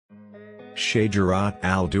Shajarat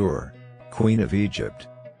al-Durr, Queen of Egypt.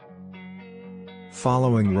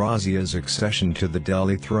 Following Razia's accession to the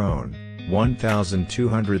Delhi throne,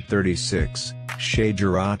 1236,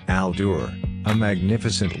 Shajarat al-Durr, a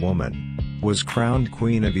magnificent woman, was crowned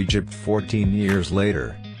Queen of Egypt 14 years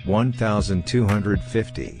later,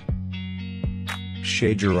 1250.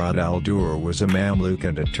 Shajarat al-Durr was a Mamluk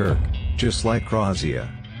and a Turk, just like Razia.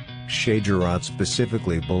 Shajarat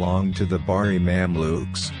specifically belonged to the Bahri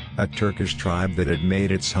Mamluks, a Turkish tribe that had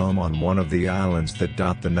made its home on one of the islands that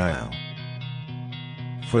dot the Nile.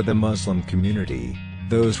 For the Muslim community,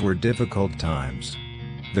 those were difficult times.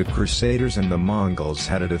 The Crusaders and the Mongols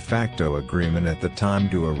had a de facto agreement at the time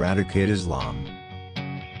to eradicate Islam.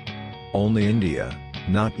 Only India,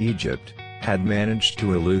 not Egypt, had managed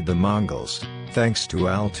to elude the Mongols, thanks to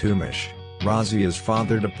Iltutmish, Razia's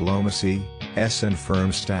father, diplomacy, and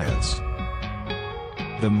firm stance.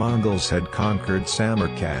 The Mongols had conquered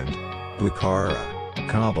Samarkand, Bukhara,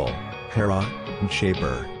 Kabul, Herat,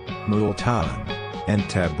 Jaipur, Multan, and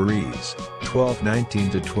Tabriz, 1219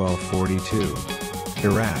 to 1242.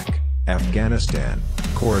 Iraq, Afghanistan,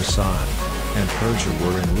 Khorasan, and Persia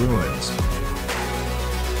were in ruins.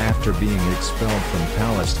 After being expelled from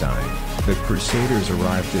Palestine, the Crusaders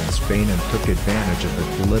arrived in Spain and took advantage of the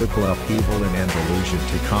political upheaval in Andalusia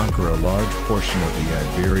to conquer a large portion of the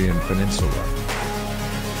Iberian Peninsula.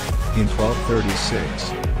 In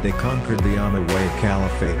 1236, they conquered the Umayyad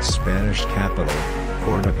Caliphate's Spanish capital,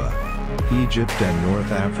 Córdoba. Egypt and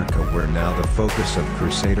North Africa were now the focus of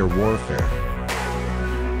Crusader warfare.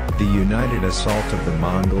 The united assault of the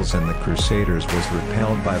Mongols and the Crusaders was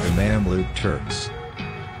repelled by the Mamluk Turks.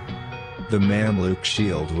 The Mamluk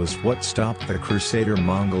shield was what stopped the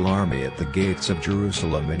Crusader-Mongol army at the gates of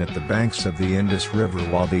Jerusalem and at the banks of the Indus River,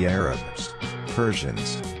 while the Arabs,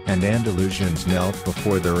 Persians, and Andalusians knelt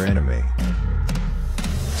before their enemy.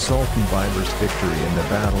 Sultan Babur's victory in the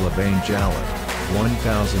Battle of Ain Jalut,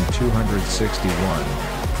 1261,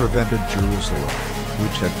 prevented Jerusalem,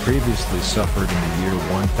 which had previously suffered in the year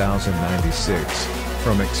 1096,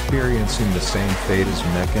 from experiencing the same fate as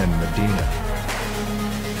Mecca and Medina.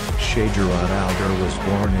 Shajarat al-Durr was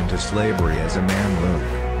born into slavery as a Mamluk.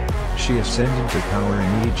 She ascended to power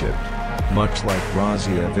in Egypt, much like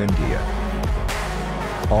Razia of India.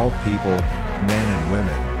 All people, men and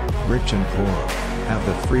women, rich and poor, have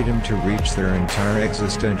the freedom to reach their entire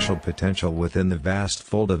existential potential within the vast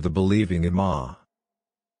fold of the believing Ummah.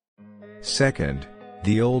 Second,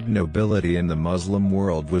 the old nobility in the Muslim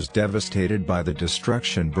world was devastated by the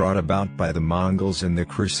destruction brought about by the Mongols and the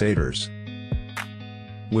Crusaders.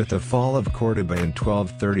 With the fall of Córdoba in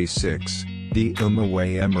 1236, the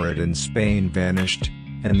Umayyad Emirate in Spain vanished,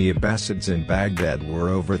 and the Abbasids in Baghdad were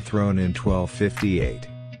overthrown in 1258.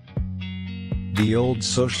 The old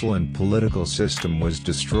social and political system was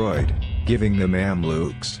destroyed, giving the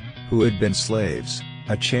Mamluks, who had been slaves,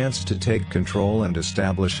 a chance to take control and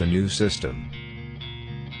establish a new system.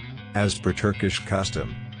 As per Turkish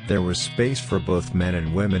custom, there was space for both men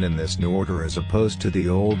and women in this new order as opposed to the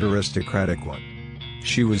old aristocratic one.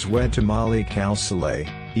 She was wed to Malik al-Saleh,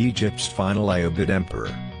 Egypt's final Ayyubid emperor.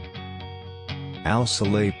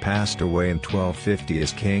 Al-Saleh passed away in 1250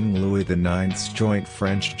 as King Louis IX's joint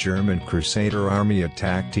French-German Crusader army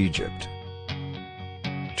attacked Egypt.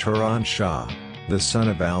 Turan Shah, the son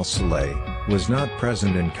of al-Saleh, was not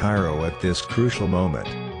present in Cairo at this crucial moment.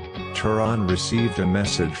 Turan received a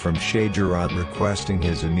message from Shajarat requesting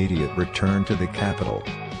his immediate return to the capital.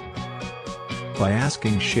 By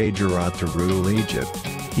asking Shajarat to rule Egypt,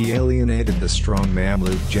 he alienated the strong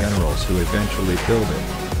Mamluk generals who eventually killed him.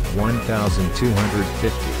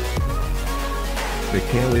 1250. The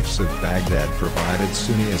caliphs of Baghdad provided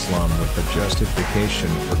Sunni Islam with the justification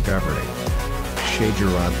for governing.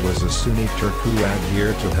 Shajarat was a Sunni Turk who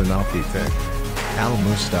adhered to Hanafi fiqh.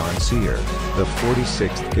 Al-Mustansir, the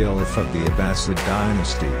 46th caliph of the Abbasid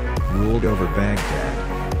dynasty, ruled over Baghdad.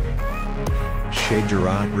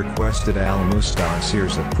 Shajarat requested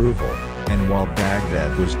al-Mustansir's approval, and while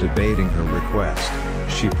Baghdad was debating her request,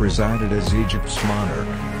 she presided as Egypt's monarch.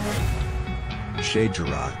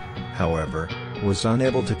 Shajarat, however, was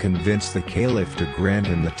unable to convince the caliph to grant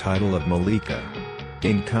him the title of Malika.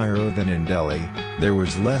 In Cairo than in Delhi, there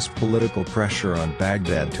was less political pressure on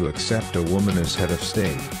Baghdad to accept a woman as head of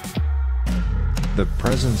state. The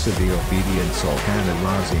presence of the obedient Sultana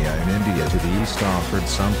Razia in India to the east offered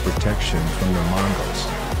some protection from the Mongols,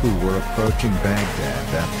 who were approaching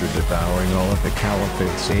Baghdad after devouring all of the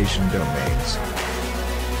caliphate's Asian domains.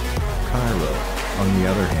 Cairo, on the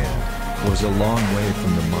other hand, was a long way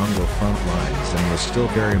from the Mongol front lines and was still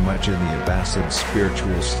very much in the Abbasid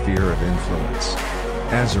spiritual sphere of influence.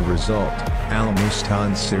 As a result,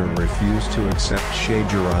 Al-Mustansir refused to accept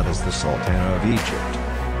Shajarat as the Sultana of Egypt.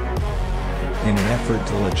 In an effort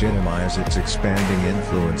to legitimize its expanding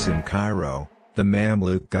influence in Cairo, the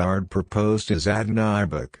Mamluk Guard proposed Azad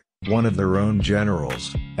Aibak, one of their own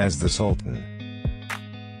generals, as the Sultan.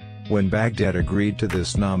 When Baghdad agreed to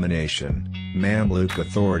this nomination, Mamluk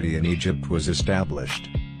authority in Egypt was established.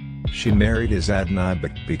 She married Azad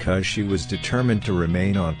Aibak because she was determined to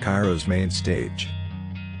remain on Cairo's main stage.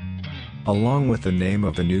 Along with the name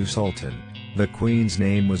of the new sultan, the queen's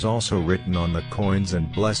name was also written on the coins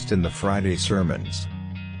and blessed in the Friday sermons.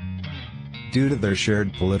 Due to their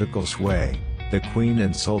shared political sway, the queen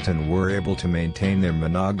and sultan were able to maintain their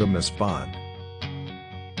monogamous bond.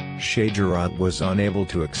 Shajarat was unable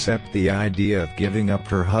to accept the idea of giving up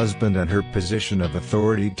her husband and her position of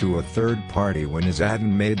authority to a third party when Azad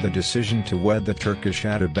made the decision to wed the Turkish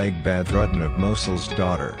Atabeg Badruddin of Mosul's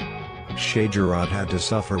daughter. Shajarat had to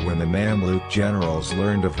suffer when the Mamluk generals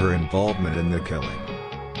learned of her involvement in the killing.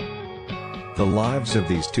 The lives of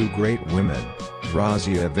these two great women,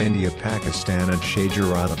 Razia of India, Pakistan and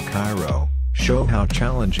Shajarat of Cairo, show how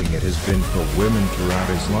challenging it has been for women throughout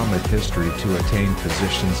Islamic history to attain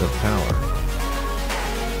positions of power.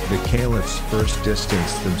 The caliphs first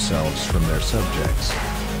distanced themselves from their subjects.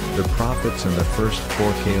 The prophets and the first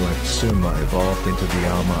four caliphs Summa evolved into the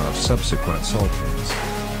Alma of subsequent sultans.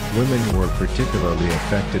 Women were particularly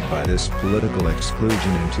affected by this political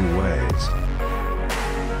exclusion in two ways.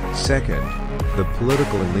 Second, the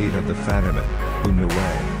political elite of the Fatimid,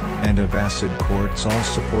 Umayyad, and Abbasid courts all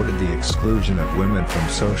supported the exclusion of women from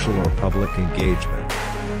social or public engagement.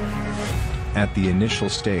 At the initial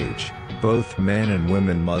stage, both men and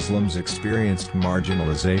women Muslims experienced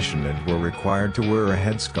marginalization and were required to wear a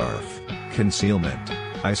headscarf, concealment,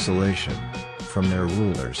 isolation, from their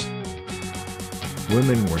rulers.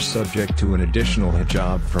 Women were subject to an additional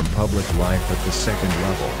hijab from public life at the second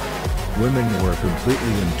level. Women were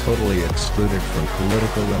completely and totally excluded from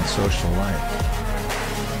political and social life.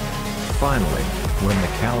 Finally, when the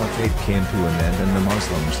caliphate came to an end and the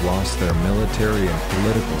Muslims lost their military and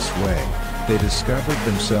political sway, they discovered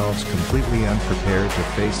themselves completely unprepared to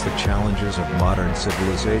face the challenges of modern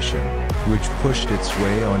civilization, which pushed its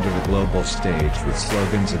way onto the global stage with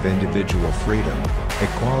slogans of individual freedom,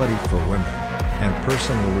 equality for women, and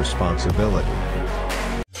personal responsibility.